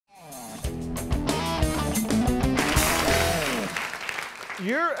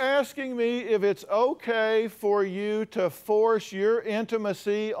You're asking me if it's okay for you to force your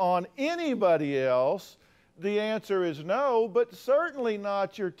intimacy on anybody else. The answer is no, but certainly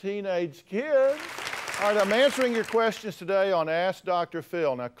not your teenage kids. All right, I'm answering your questions today on Ask Dr.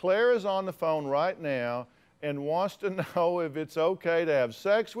 Phil. Now, Claire is on the phone right now and wants to know if it's okay to have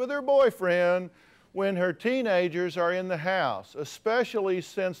sex with her boyfriend when her teenagers are in the house, especially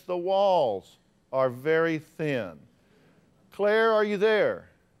since the walls are very thin. Claire, are you there?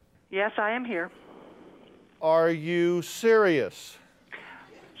 Yes, I am here. Are you serious?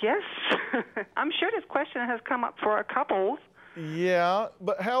 Yes. I'm sure this question has come up for a couple. Yeah,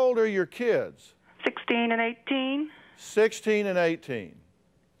 but how old are your kids? 16 and 18. 16 and 18.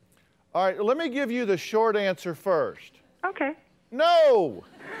 All right, let me give you the short answer first. Okay. No!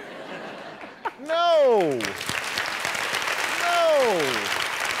 No! No!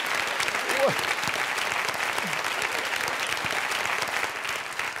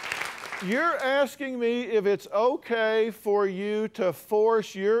 You're asking me if it's okay for you to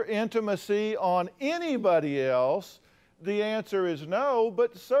force your intimacy on anybody else. The answer is no,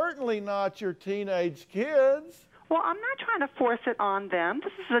 but certainly not your teenage kids. Well, I'm not trying to force it on them.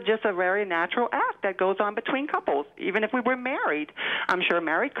 This is just a very natural act that goes on between couples. Even if we were married, I'm sure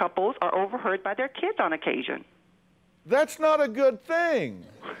married couples are overheard by their kids on occasion. That's not a good thing.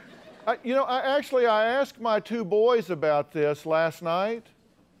 I asked my two boys about this last night,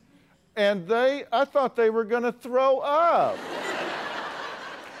 and I thought they were going to throw up.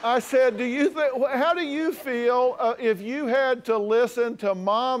 I said, how do you feel if you had to listen to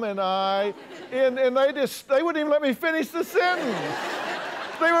Mom and I, and they wouldn't even let me finish the sentence.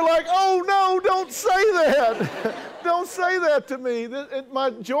 They were like, oh no, don't say that. Don't say that to me.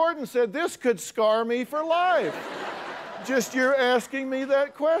 Jordan said, this could scar me for life. Just you're asking me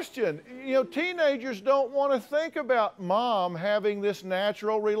that question. You know, teenagers don't want to think about Mom having this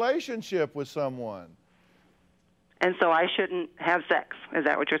natural relationship with someone. And so I shouldn't have sex. Is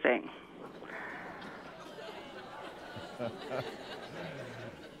that what you're saying?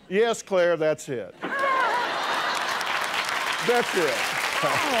 Yes, Claire, that's it. That's it.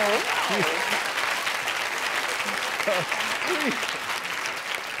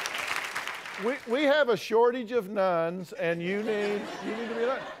 We have a shortage of nuns, and you need to be a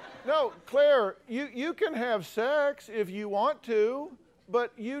nun. No, Claire, you can have sex if you want to,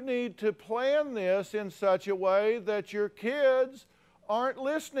 but you need to plan this in such a way that your kids aren't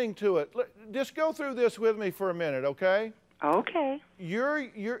listening to it. Just go through this with me for a minute, okay? Okay. You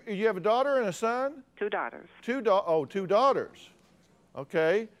have a daughter and a son? 2 daughters. Two daughters.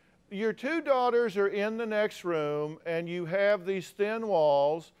 Okay. Your 2 daughters are in the next room, and you have these thin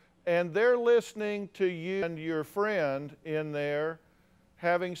walls, and they're listening to you and your friend in there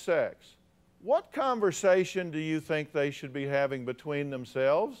having sex. What conversation do you think they should be having between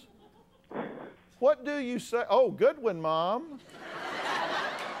themselves? What do you say? Oh, good one, Mom.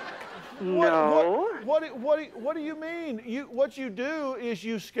 No. What do you mean? What you do is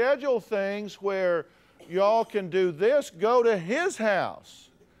you schedule things where y'all can do this, go to his house.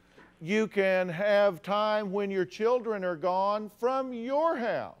 You can have time when your children are gone from your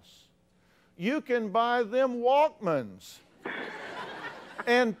house. You can buy them Walkmans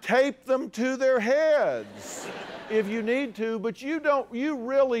and tape them to their heads if you need to, but you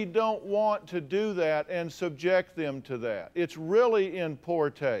really don't want to do that and subject them to that. It's really in poor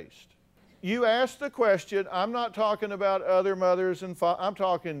taste. You asked the question. I'm not talking about other mothers and fathers. I'm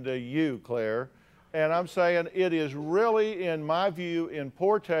talking to you, Claire, and I'm saying it is really, in my view, in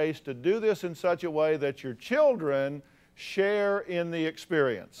poor taste to do this in such a way that your children share in the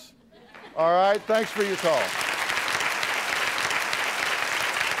experience. All right, thanks for your call.